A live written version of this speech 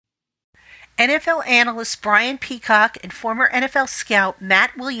NFL analyst Brian Peacock and former NFL scout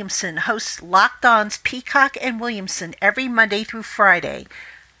Matt Williamson host Locked On's Peacock and Williamson every Monday through Friday.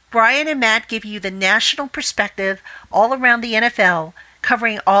 Brian and Matt give you the national perspective all around the NFL,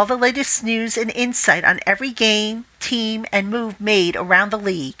 covering all the latest news and insight on every game, team, and move made around the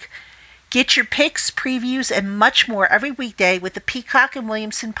league. Get your picks, previews, and much more every weekday with the Peacock and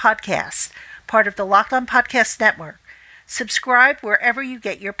Williamson podcast, part of the Locked On Podcast Network. Subscribe wherever you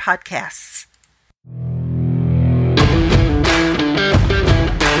get your podcasts. You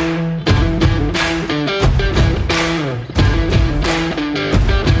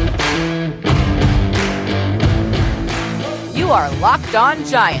are Locked On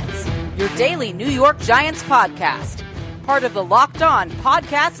Giants, your daily New York Giants podcast, part of the Locked On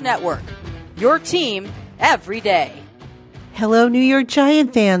Podcast Network, your team every day. Hello, New York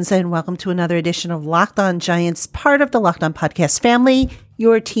Giant fans, and welcome to another edition of Locked On Giants, part of the Locked On Podcast family,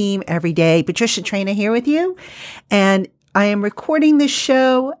 your team every day. Patricia Traina here with you, and I am recording this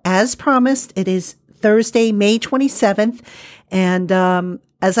show as promised. It is Thursday, May 27th, and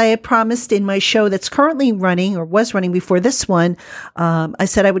as I had promised in my show that's currently running or was running before this one, I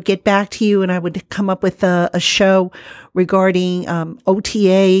said I would get back to you and I would come up with a show regarding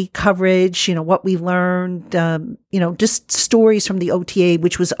OTA coverage, what we learned, just stories from the OTA,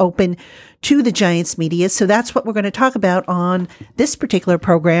 which was open to the Giants media. So that's what we're going to talk about on this particular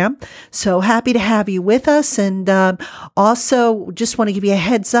program. So happy to have you with us. And also just want to give you a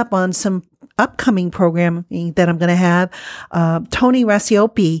heads up on some upcoming programming that I'm going to have. Tony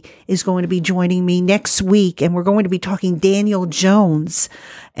Racioppi is going to be joining me next week, and we're going to be talking Daniel Jones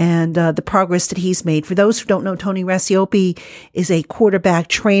and the progress that he's made. For those who don't know, Tony Racioppi is a quarterback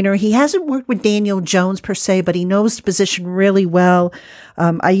trainer. He hasn't worked with Daniel Jones per se, but he knows the position really well.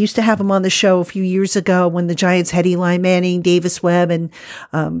 I used to have him on the show a few years ago when the Giants had Eli Manning, Davis Webb, and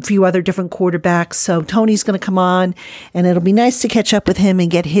a few other different quarterbacks. So Tony's going to come on, and it'll be nice to catch up with him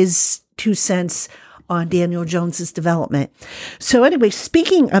and get his 2 cents on Daniel Jones's development. So anyway,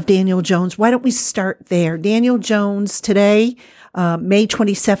 speaking of Daniel Jones, why don't we start there? Daniel Jones today, May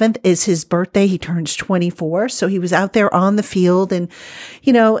 27th is his birthday. He turns 24. So he was out there on the field. And,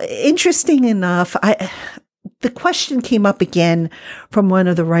 interesting enough, the question came up again from one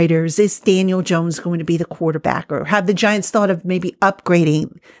of the writers, is Daniel Jones going to be the quarterback, or have the Giants thought of maybe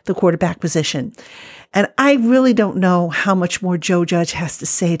upgrading the quarterback position? And I really don't know how much more Joe Judge has to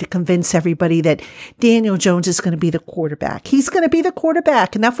say to convince everybody that Daniel Jones is going to be the quarterback. He's going to be the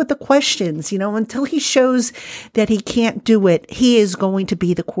quarterback. Enough with the questions, until he shows that he can't do it, he is going to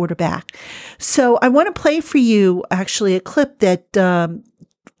be the quarterback. So I want to play for you actually a clip that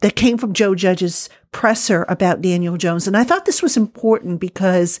came from Joe Judge's presser about Daniel Jones. And I thought this was important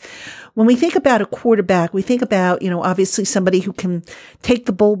because when we think about a quarterback, we think about, obviously somebody who can take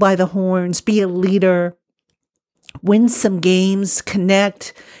the bull by the horns, be a leader, win some games,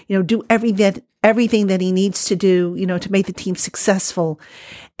 connect, do everything that he needs to do, to make the team successful.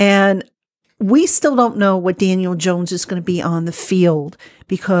 And we still don't know what Daniel Jones is going to be on the field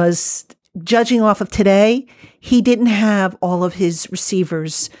because judging off of today, he didn't have all of his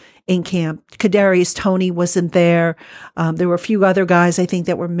receivers in camp. Kadarius Toney wasn't there. There were a few other guys I think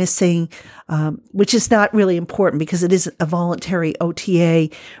that were missing, which is not really important because it is a voluntary OTA.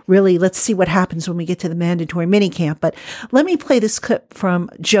 Really, let's see what happens when we get to the mandatory minicamp. But let me play this clip from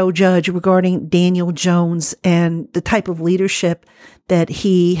Joe Judge regarding Daniel Jones and the type of leadership that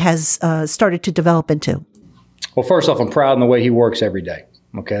he has started to develop into. Well, first off, I'm proud in the way he works every day.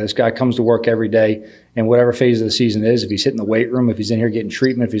 Okay, this guy comes to work every day in whatever phase of the season it is. If he's hitting the weight room, if he's in here getting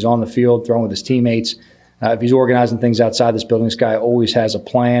treatment, if he's on the field throwing with his teammates, if he's organizing things outside this building, this guy always has a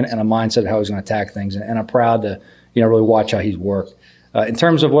plan and a mindset of how he's going to attack things. And I'm proud to really watch how he's worked. In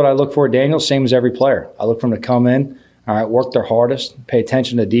terms of what I look for, Daniel, same as every player. I look for him to come in, work their hardest, pay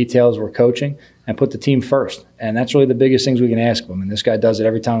attention to details we're coaching, and put the team first. And that's really the biggest things we can ask of him. And this guy does it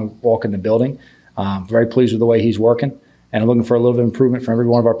every time we walk in the building. Very pleased with the way he's working. And I'm looking for a little bit of improvement from every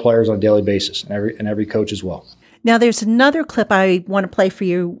one of our players on a daily basis and every coach as well. Now, there's another clip I want to play for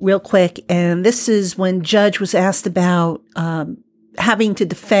you real quick. And this is when Judge was asked about having to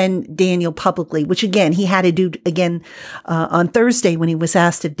defend Daniel publicly, which, again, he had to do again on Thursday when he was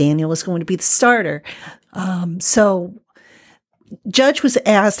asked if Daniel was going to be the starter. So Judge was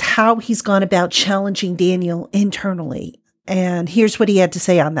asked how he's gone about challenging Daniel internally. And here's what he had to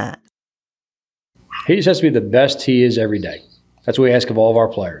say on that. He just has to be the best he is every day. That's what we ask of all of our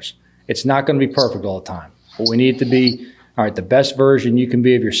players. It's not going to be perfect all the time, but we need to be, the best version you can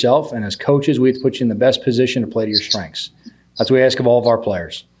be of yourself. And as coaches, we have to put you in the best position to play to your strengths. That's what we ask of all of our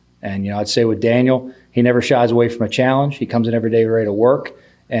players. And, I'd say with Daniel, he never shies away from a challenge. He comes in every day ready to work.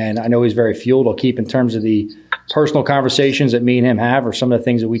 And I know he's very fueled. I'll keep in terms of the personal conversations that me and him have, or some of the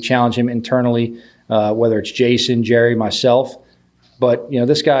things that we challenge him internally, whether it's Jason, Jerry, myself. But,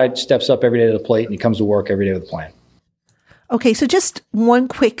 this guy steps up every day to the plate, and he comes to work every day with a plan. Okay, so just one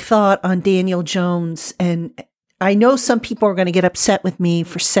quick thought on Daniel Jones. And I know some people are going to get upset with me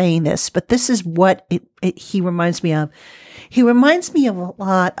for saying this, but this is what he reminds me of. He reminds me of a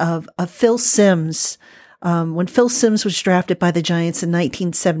lot of Phil Simms. When Phil Simms was drafted by the Giants in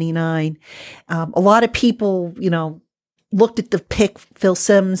 1979, a lot of people, looked at the pick, Phil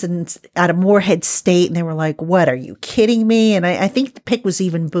Simms, and out of Morehead State, and they were like, "What, are you kidding me?" And I think the pick was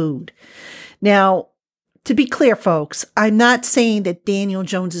even booed. Now, to be clear, folks, I'm not saying that Daniel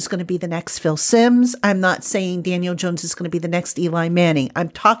Jones is going to be the next Phil Simms. I'm not saying Daniel Jones is going to be the next Eli Manning. I'm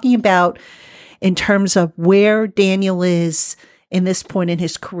talking about in terms of where Daniel is in this point in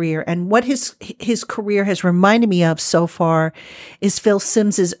his career. And what his career has reminded me of so far is Phil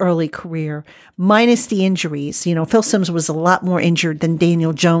Simms's early career, minus the injuries. Phil Simms was a lot more injured than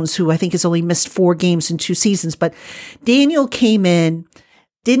Daniel Jones, who I think has only missed 4 games in 2 seasons. But Daniel came in,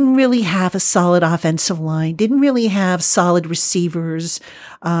 didn't really have a solid offensive line, didn't really have solid receivers.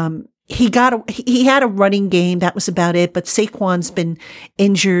 He had a running game. That was about it. But Saquon's been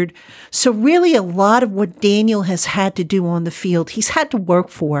injured. So really a lot of what Daniel has had to do on the field, he's had to work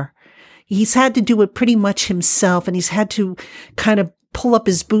for. He's had to do it pretty much himself, and he's had to kind of pull up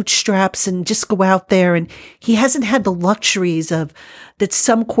his bootstraps and just go out there. And he hasn't had the luxuries of that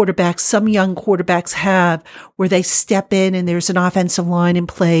some young quarterbacks have, where they step in and there's an offensive line in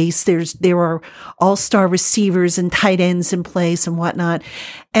place. There are all-star receivers and tight ends in place and whatnot.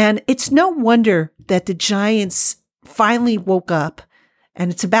 And it's no wonder that the Giants finally woke up,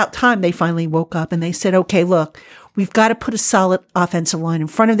 and it's about time they finally woke up, and they said, okay, look, we've got to put a solid offensive line in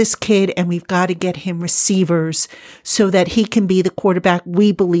front of this kid, and we've got to get him receivers so that he can be the quarterback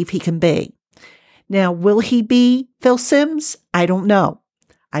we believe he can be. Now, will he be Phil Simms? I don't know.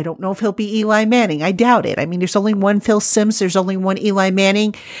 I don't know if he'll be Eli Manning. I doubt it. I mean, there's only one Phil Simms. There's only one Eli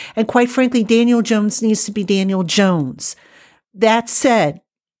Manning. And quite frankly, Daniel Jones needs to be Daniel Jones. That said,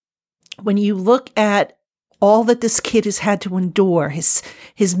 when you look at all that this kid has had to endure, his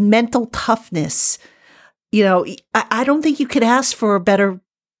mental toughness, I don't think you could ask for a better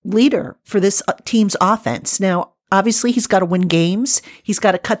leader for this team's offense. Now, obviously, he's got to win games. He's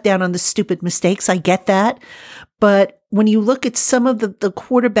got to cut down on the stupid mistakes. I get that. But when you look at some of the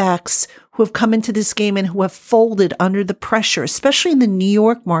quarterbacks who have come into this game and who have folded under the pressure, especially in the New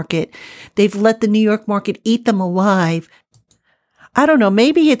York market, they've let the New York market eat them alive. I don't know,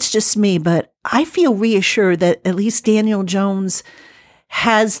 maybe it's just me, but I feel reassured that at least Daniel Jones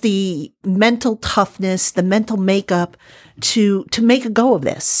has the mental toughness, the mental makeup to make a go of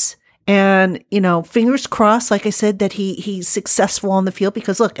this. And, fingers crossed, like I said, that he's successful on the field,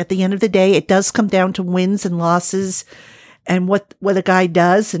 because look, at the end of the day, it does come down to wins and losses and what a guy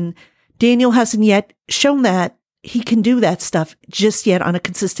does. And Daniel hasn't yet shown that he can do that stuff just yet on a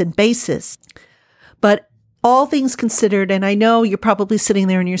consistent basis. But all things considered, and I know you're probably sitting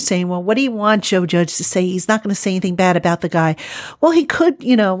there and you're saying, well, what do you want Joe Judge to say? He's not going to say anything bad about the guy. Well, he could,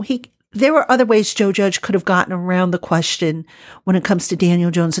 there were other ways Joe Judge could have gotten around the question when it comes to Daniel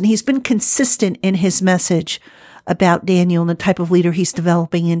Jones. And he's been consistent in his message about Daniel and the type of leader he's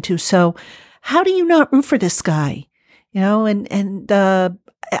developing into. So how do you not root for this guy?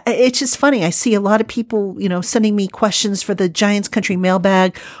 It's just funny. I see a lot of people, sending me questions for the Giants Country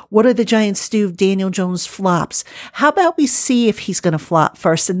mailbag. What do the Giants do if Daniel Jones flops? How about we see if he's going to flop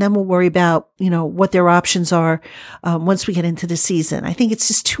first, and then we'll worry about, what their options are once we get into the season. I think it's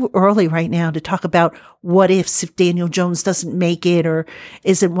just too early right now to talk about what ifs if Daniel Jones doesn't make it or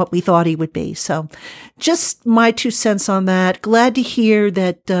isn't what we thought he would be. So just my 2 cents on that. Glad to hear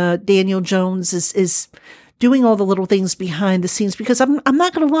that Daniel Jones is doing all the little things behind the scenes, because I'm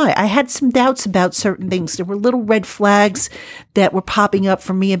not going to lie. I had some doubts about certain things. There were little red flags that were popping up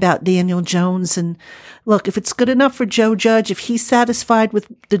for me about Daniel Jones. And look, if it's good enough for Joe Judge, if he's satisfied with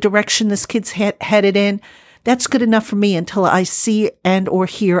the direction this kid's headed in, that's good enough for me until I see and or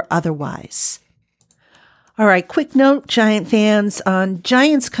hear otherwise. All right, quick note, Giant fans. On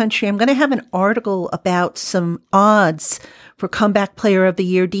Giants Country, I'm going to have an article about some odds for Comeback Player of the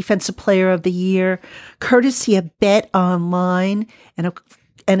Year, Defensive Player of the Year, courtesy of Bet Online. And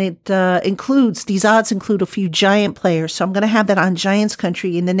and it includes, these odds include a few Giant players. So I'm going to have that on Giants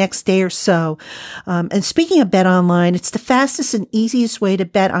Country in the next day or so. And speaking of Bet Online, it's the fastest and easiest way to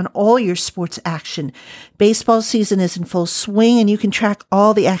bet on all your sports action. Baseball season is in full swing, and you can track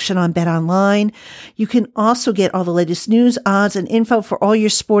all the action on Bet Online. You can also get all the latest news, odds, and info for all your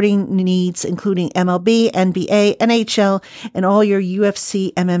sporting needs, including MLB, NBA, NHL, and all your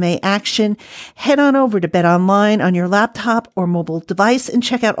UFC MMA action. Head on over to Bet Online on your laptop or mobile device and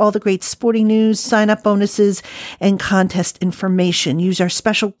check out all the great sporting news, sign-up bonuses, and contest information. Use our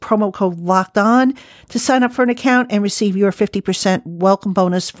special promo code LOCKEDON to sign up for an account and receive your 50% welcome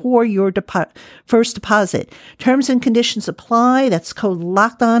bonus for your first deposit. Terms and conditions apply. That's code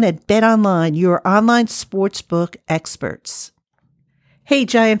LOCKEDON at Bet Online, your online sportsbook experts. Hey,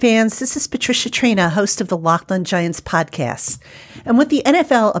 Giant fans, this is Patricia Traina, host of the LockedOn Giants podcast. And with the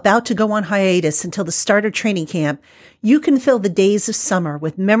NFL about to go on hiatus until the start of training camp, you can fill the days of summer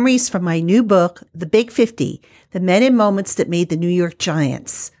with memories from my new book, The Big 50, The Men and Moments That Made the New York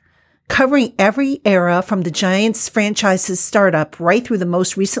Giants. Covering every era from the Giants franchise's startup right through the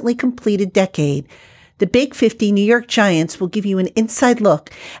most recently completed decade, The Big 50 New York Giants will give you an inside look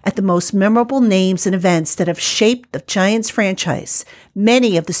at the most memorable names and events that have shaped the Giants franchise,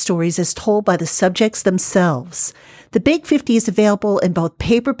 many of the stories as told by the subjects themselves. The Big 50 is available in both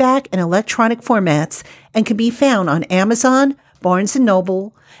paperback and electronic formats and can be found on Amazon, Barnes &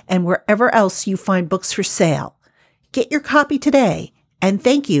 Noble, and wherever else you find books for sale. Get your copy today, and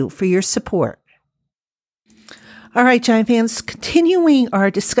thank you for your support. All right, Giant fans, continuing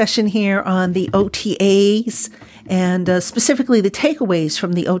our discussion here on the OTAs and specifically the takeaways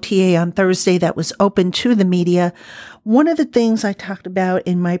from the OTA on Thursday that was open to the media. One of the things I talked about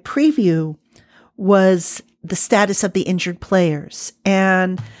in my preview was the status of the injured players.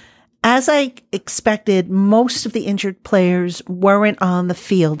 And as I expected, most of the injured players weren't on the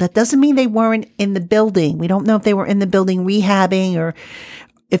field. That doesn't mean they weren't in the building. We don't know if they were in the building rehabbing or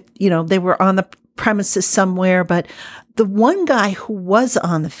if, they were on the premises somewhere, but the one guy who was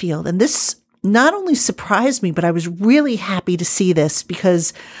on the field, and this not only surprised me, but I was really happy to see this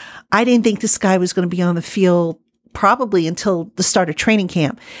because I didn't think this guy was going to be on the field probably until the start of training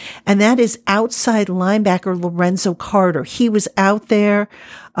camp. And that is outside linebacker Lorenzo Carter. He was out there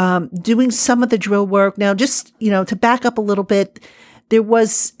doing some of the drill work. Now, just, to back up a little bit,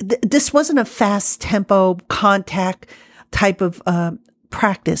 this wasn't a fast tempo contact type of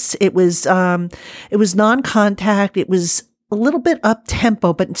practice. It was non-contact. It was a little bit up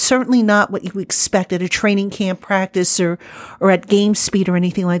tempo, but certainly not what you expect at a training camp practice or at game speed or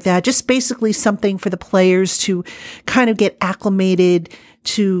anything like that. Just basically something for the players to kind of get acclimated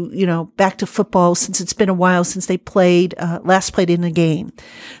to, back to football since it's been a while since they last played in a game.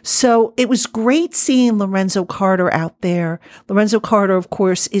 So it was great seeing Lorenzo Carter out there. Lorenzo Carter, of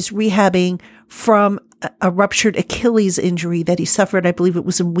course, is rehabbing from a ruptured Achilles injury that he suffered. I believe it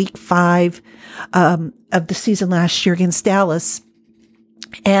was in week 5 of the season last year against Dallas.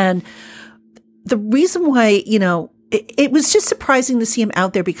 And the reason why, it was just surprising to see him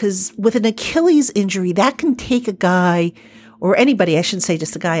out there because with an Achilles injury, that can take a guy, or anybody, I shouldn't say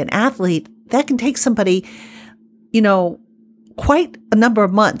just a guy, an athlete, that can take somebody, quite a number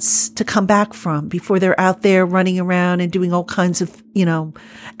of months to come back from before they're out there running around and doing all kinds of,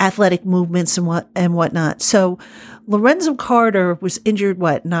 athletic movements and whatnot. So Lorenzo Carter was injured,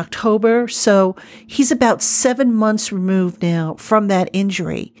 in October? So he's about 7 months removed now from that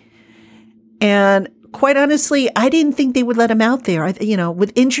injury. And quite honestly, I didn't think they would let him out there.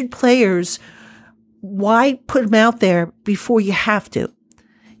 With injured players, why put him out there before you have to?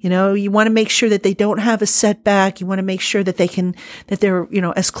 You want to make sure that they don't have a setback. You want to make sure that they're,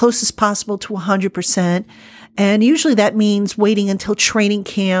 as close as possible to 100%. And usually that means waiting until training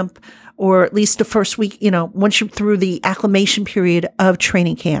camp or at least the first week, once you're through the acclimation period of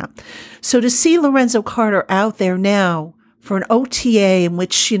training camp. So to see Lorenzo Carter out there now for an OTA in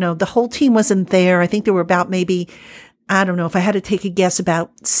which, the whole team wasn't there. I think there were about maybe, I don't know, if I had to take a guess,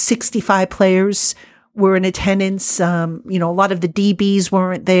 about 65 players were in attendance. A lot of the DBs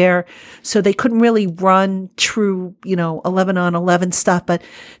weren't there, so they couldn't really run true, 11 on 11 stuff. But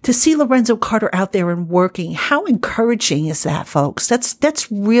to see Lorenzo Carter out there and working, how encouraging is that, folks? That's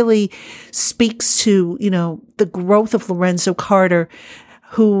really speaks to, the growth of Lorenzo Carter,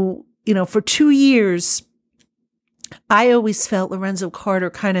 who, for 2 years, I always felt Lorenzo Carter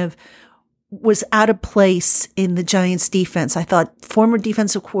kind of was out of place in the Giants defense. I thought former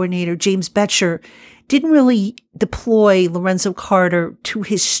defensive coordinator James Betcher didn't really deploy Lorenzo Carter to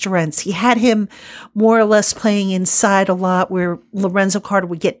his strengths. He had him more or less playing inside a lot, where Lorenzo Carter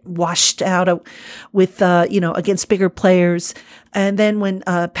would get washed out with, against bigger players. And then when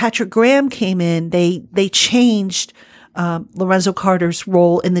Patrick Graham came in, they changed Lorenzo Carter's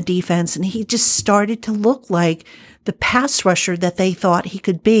role in the defense, and he just started to look like the pass rusher that they thought he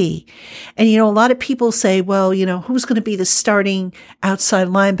could be. And, a lot of people say, well, who's going to be the starting outside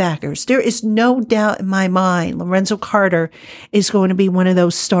linebackers? There is no doubt in my mind Lorenzo Carter is going to be one of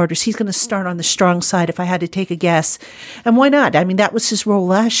those starters. He's going to start on the strong side if I had to take a guess. And why not? I mean, that was his role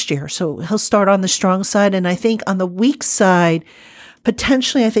last year. So he'll start on the strong side. And I think on the weak side,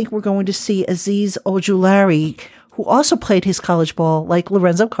 potentially, I think we're going to see Azeez Ojulari, who also played his college ball like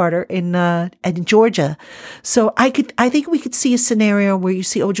Lorenzo Carter in Georgia. So I think we could see a scenario where you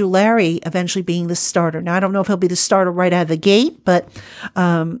see Ojulari eventually being the starter. Now, I don't know if he'll be the starter right out of the gate, but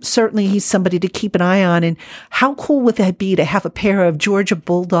certainly he's somebody to keep an eye on. And how cool would that be to have a pair of Georgia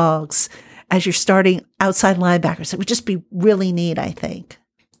Bulldogs as your starting outside linebackers? It would just be really neat, I think.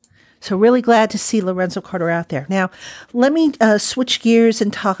 So really glad to see Lorenzo Carter out there. Now, let me switch gears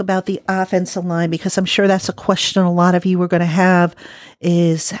and talk about the offensive line, because I'm sure that's a question a lot of you are going to have,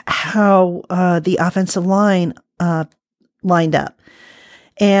 is how the offensive line lined up.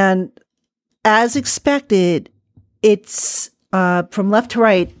 And as expected, it's from left to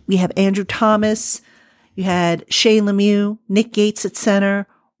right. We have Andrew Thomas, you had Shane Lemieux, Nick Gates at center,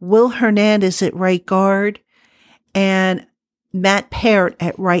 Will Hernandez at right guard, and Matt Parrott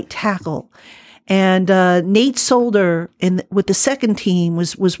at right tackle. And Nate Solder with the second team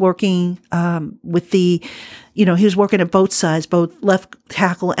was working with he was working at both sides, both left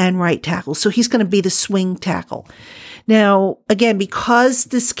tackle and right tackle. So he's going to be the swing tackle. Now, again, because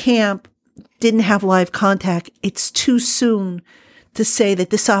this camp didn't have live contact, it's too soon to say that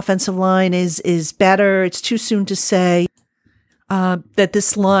this offensive line is better. It's too soon to say that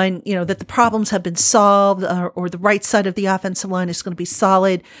this line, that the problems have been solved, or the right side of the offensive line is going to be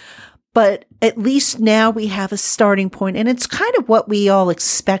solid. But at least now we have a starting point, and it's kind of what we all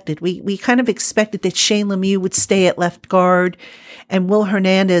expected. We kind of expected that Shane Lemieux would stay at left guard, and Will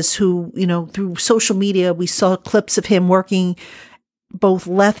Hernandez, who, through social media, we saw clips of him working both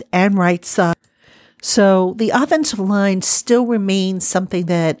left and right side. So the offensive line still remains something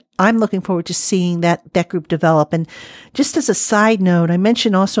that I'm looking forward to seeing that group develop. And just as a side note, I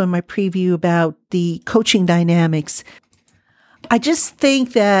mentioned also in my preview about the coaching dynamics. I just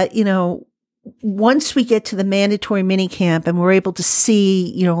think that, once we get to the mandatory minicamp and we're able to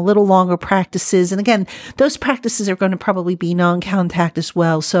see, a little longer practices, and again, those practices are going to probably be non-contact as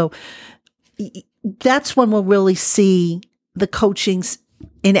well. So that's when we'll really see the coachings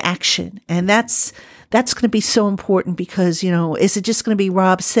in action. And that's going to be so important, because, is it just going to be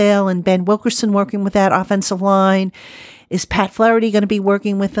Rob Sale and Ben Wilkerson working with that offensive line? Is Pat Flaherty going to be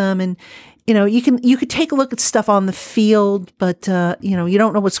working with them? And, you could take a look at stuff on the field, but, you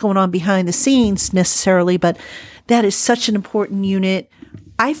don't know what's going on behind the scenes necessarily, but that is such an important unit.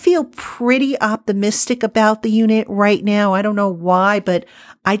 I feel pretty optimistic about the unit right now. I don't know why, but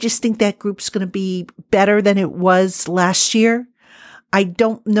I just think that group's going to be better than it was last year. I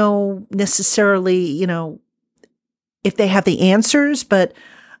don't know necessarily, if they have the answers, but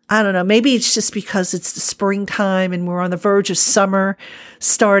I don't know. Maybe it's just because it's the springtime and we're on the verge of summer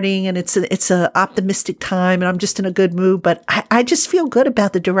starting, and it's a optimistic time, and I'm just in a good mood. But I just feel good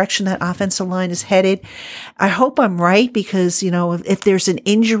about the direction that offensive line is headed. I hope I'm right, because, if there's an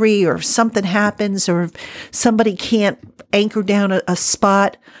injury or if something happens, or if somebody can't anchor down a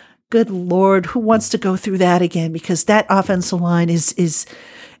spot, good Lord, who wants to go through that again? Because that offensive line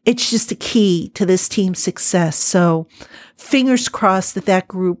it's just a key to this team's success. So fingers crossed that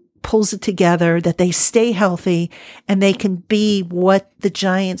group pulls it together, that they stay healthy, and they can be what the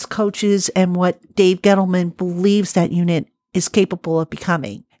Giants coaches and what Dave Gettleman believes that unit is capable of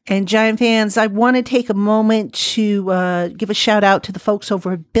becoming. And Giant fans, I want to take a moment to give a shout out to the folks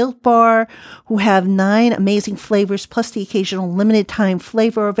over at Built Bar, who have 9 amazing flavors plus the occasional limited time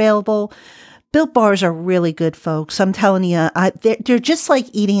flavor available. Built Bars are really good, folks. I'm telling you, they're just like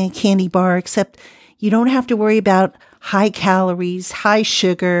eating a candy bar, except you don't have to worry about high calories, high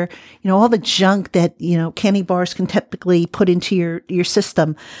sugar, all the junk that, candy bars can typically put into your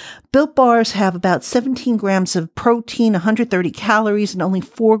system. Built Bars have about 17 grams of protein, 130 calories, and only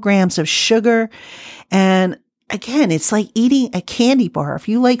 4 grams of sugar. And again, it's like eating a candy bar. If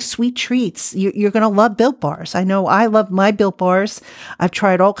you like sweet treats, you're going to love Built Bars. I know I love my Built Bars. I've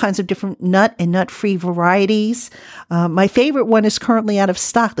tried all kinds of different nut and nut-free varieties. My favorite one is currently out of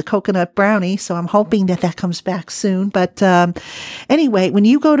stock, the coconut brownie. So I'm hoping that comes back soon. But anyway, when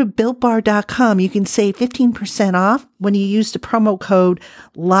you go to BuiltBar.com, you can save 15% off when you use the promo code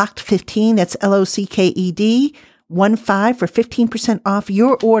LOCKED15. That's LOCKED 15 for 15% off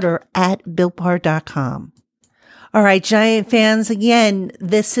your order at BuiltBar.com. All right, Giant fans, again,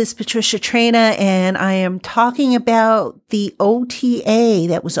 this is Patricia Traina, and I am talking about the OTA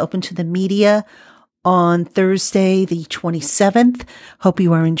that was open to the media on Thursday, the 27th. Hope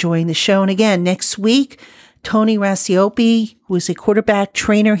you are enjoying the show. And again, next week, Tony Rasiopi, who is a quarterback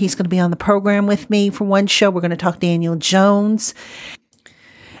trainer, he's going to be on the program with me for one show. We're going to talk Daniel Jones.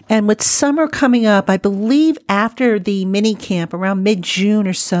 And with summer coming up, I believe after the mini camp, around mid-June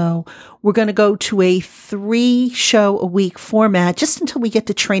or so, we're going to go to a 3-show-a-week format just until we get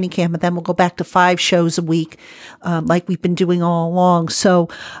to training camp. And then we'll go back to 5 shows a week, like we've been doing all along. So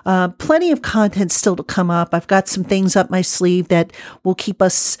plenty of content still to come up. I've got some things up my sleeve that will keep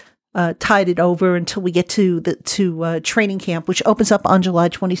us tided over until we get to training camp, which opens up on July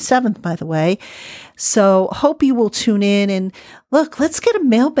 27th, by the way. So hope you will tune in and look, let's get a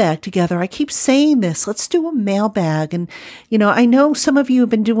mailbag together. I keep saying this. Let's do a mailbag. And, I know some of you have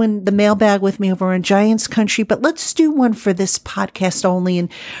been doing the mailbag with me over in Giants Country, but let's do one for this podcast only.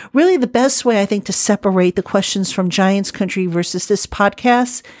 And really the best way, I think, to separate the questions from Giants Country versus this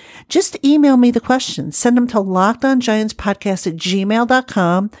podcast, just email me the questions. Send them to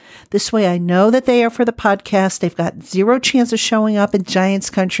LockedOnGiantsPodcast@gmail.com. This way I know that they are for the podcast. They've got 0 chance of showing up in Giants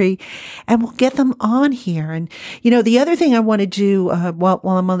Country, and we'll get them on here. And, the other thing I want to do while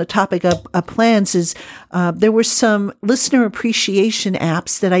I'm on the topic of plans is there were some listener appreciation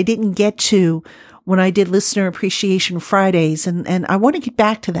apps that I didn't get to when I did Listener Appreciation Fridays. And I want to get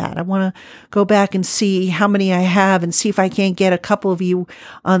back to that. I want to go back and see how many I have and see if I can't get a couple of you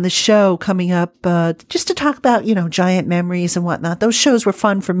on the show coming up just to talk about, Giant memories and whatnot. Those shows were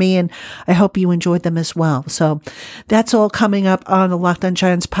fun for me, and I hope you enjoyed them as well. So that's all coming up on the Locked On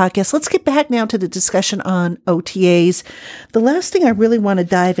Giants podcast. Let's get back now to the discussion on OTAs. The last thing I really want to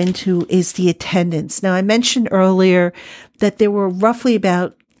dive into is the attendance. Now, I mentioned earlier that there were roughly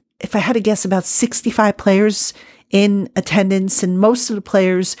about, if I had to guess, about 65 players in attendance, and most of the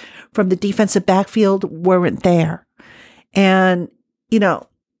players from the defensive backfield weren't there. And,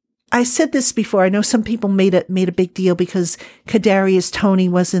 I said this before. I know some people made a big deal because Kadarius Toney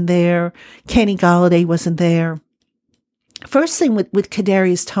wasn't there. Kenny Golladay wasn't there. First thing with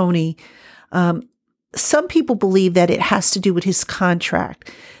Kadarius Toney, some people believe that it has to do with his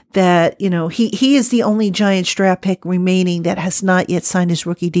contract. That, he is the only Giants draft pick remaining that has not yet signed his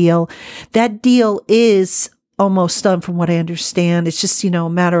rookie deal. That deal is almost done from what I understand. It's just, a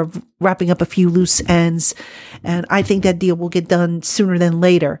matter of wrapping up a few loose ends. And I think that deal will get done sooner than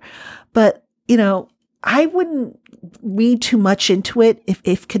later. But, I wouldn't read too much into it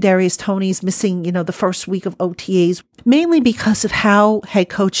if Kadarius Toney's missing, the first week of OTAs, mainly because of how head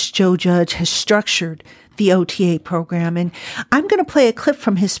coach Joe Judge has structured the OTA program. And I'm going to play a clip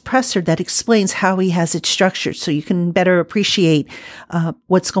from his presser that explains how he has it structured so you can better appreciate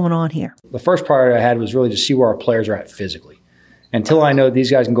what's going on here. The first priority I had was really to see where our players are at physically. Until I know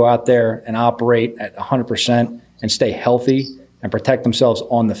these guys can go out there and operate at 100% and stay healthy and protect themselves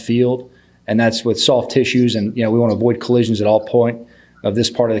on the field, and that's with soft tissues, and we want to avoid collisions at all point of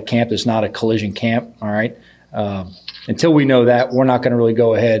this part of the camp. It's not a collision camp, all right? Until we know that, we're not going to really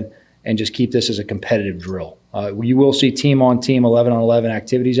go ahead and just keep this as a competitive drill. You will see team-on-team, 11-on-11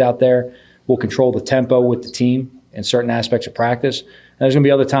 activities out there. We'll control the tempo with the team in certain aspects of practice. And there's going to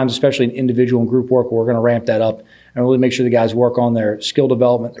be other times, especially in individual and group work, where we're going to ramp that up and really make sure the guys work on their skill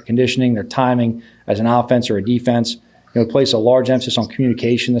development, their conditioning, their timing as an offense or a defense. We place a large emphasis on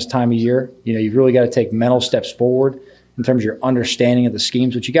communication this time of year. You've really got to take mental steps forward in terms of your understanding of the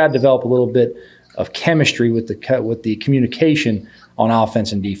schemes, but you got to develop a little bit of chemistry with the communication on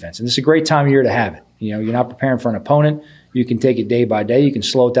offense and defense. And this is a great time of year to have it. You're not preparing for an opponent. You can take it day by day. You can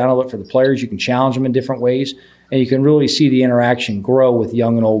slow it down a little for the players. You can challenge them in different ways. And you can really see the interaction grow with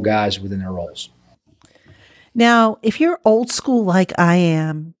young and old guys within their roles. Now, if you're old school like I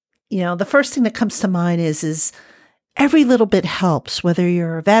am, the first thing that comes to mind is every little bit helps, whether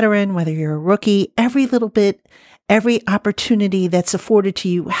you're a veteran, whether you're a rookie, every little bit, every opportunity that's afforded to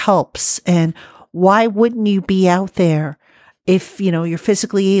you helps. And why wouldn't you be out there if, you're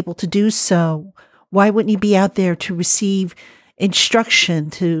physically able to do so? Why wouldn't you be out there to receive instruction,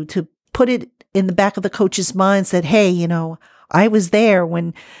 to put it in the back of the coach's minds that, hey, I was there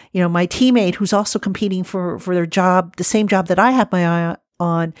when, my teammate who's also competing for their job, the same job that I have my eye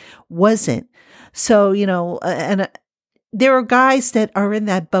on, wasn't. So, and there are guys that are in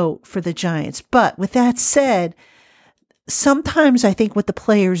that boat for the Giants. But with that said, sometimes I think what the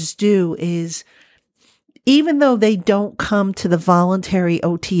players do is, even though they don't come to the voluntary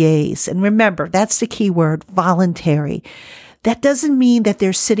OTAs, and remember, that's the key word, voluntary, that doesn't mean that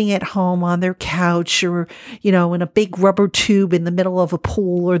they're sitting at home on their couch or, in a big rubber tube in the middle of a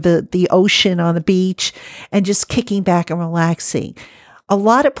pool or the ocean on the beach and just kicking back and relaxing. A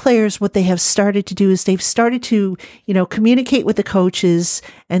lot of players, what they have started to do is they've started to, communicate with the coaches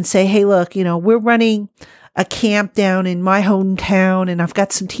and say, hey, look, we're running a camp down in my hometown and I've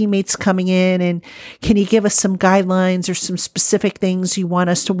got some teammates coming in, and can you give us some guidelines or some specific things you want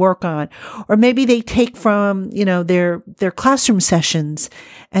us to work on? Or maybe they take from, their classroom sessions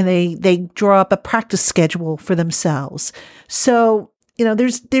and they draw up a practice schedule for themselves. So,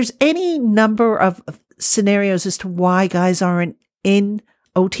 there's any number of scenarios as to why guys aren't in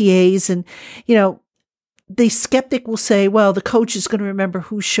OTAs. And, the skeptic will say, well, the coach is going to remember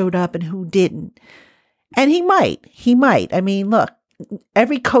who showed up and who didn't. And he might. I mean, look,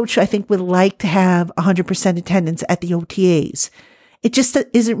 every coach, I think, would like to have 100% attendance at the OTAs. It just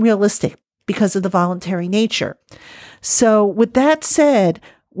isn't realistic because of the voluntary nature. So with that said,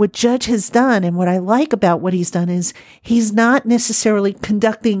 what Judge has done and what I like about what he's done is he's not necessarily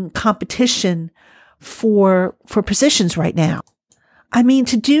conducting competition for positions right now. I mean,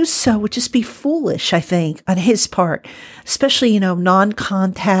 to do so would just be foolish, I think, on his part, especially,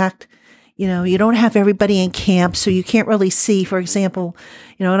 non-contact. You don't have everybody in camp, so you can't really see, for example,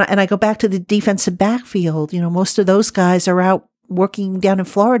 and I go back to the defensive backfield. Most of those guys are out working down in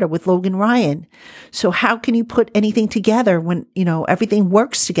Florida with Logan Ryan. So how can you put anything together when, everything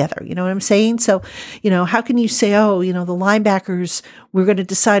works together? You know what I'm saying? So, how can you say, oh, the linebackers, we're going to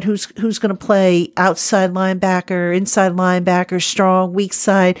decide who's going to play outside linebacker, inside linebacker, strong, weak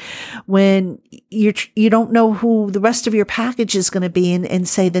side, when you don't know who the rest of your package is going to be in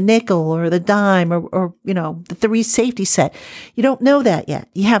say the nickel or the dime or the 3 safety set. You don't know that yet.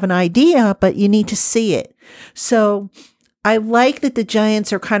 You have an idea, but you need to see it. So I like that the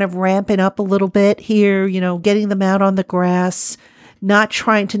Giants are kind of ramping up a little bit here, getting them out on the grass, not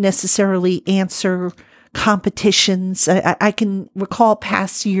trying to necessarily answer competitions. I can recall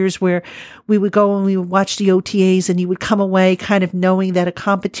past years where we would go and we would watch the OTAs and you would come away kind of knowing that a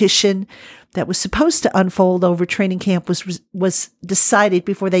competition that was supposed to unfold over training camp was decided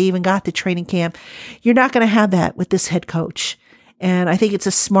before they even got to training camp. You're not going to have that with this head coach. And I think it's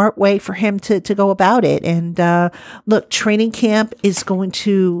a smart way for him to go about it. And, look, training camp is going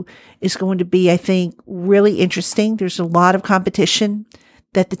to be, I think, really interesting. There's a lot of competition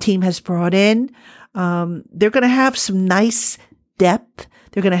that the team has brought in. They're going to have some nice depth.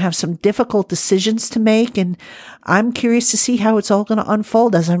 They're going to have some difficult decisions to make. And I'm curious to see how it's all going to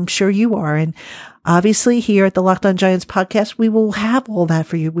unfold, as I'm sure you are. And obviously here at the LockedOn Giants podcast, we will have all that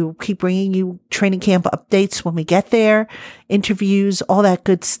for you. We will keep bringing you training camp updates when we get there, interviews, all that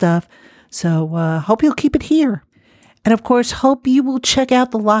good stuff. So, hope you'll keep it here. And of course, hope you will check out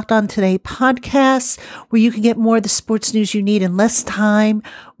the Locked On Today podcast, where you can get more of the sports news you need in less time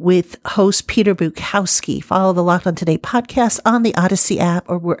with host Peter Bukowski. Follow the Locked On Today podcast on the Odyssey app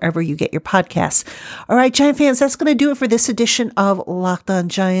or wherever you get your podcasts. All right, Giant fans, that's going to do it for this edition of Locked On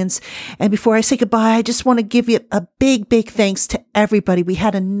Giants. And before I say goodbye, I just want to give you a big, big thanks to everybody. We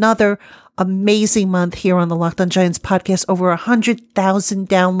had another amazing month here on the Locked On Giants podcast, over 100,000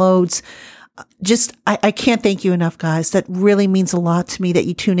 downloads. I can't thank you enough, guys. That really means a lot to me that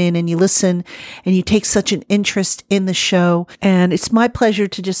you tune in and you listen and you take such an interest in the show. And it's my pleasure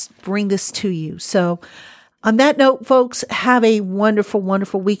to just bring this to you. So on that note, folks, have a wonderful,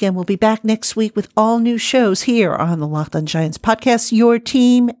 wonderful weekend. We'll be back next week with all new shows here on the Locked On Giants podcast, your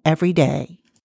team every day.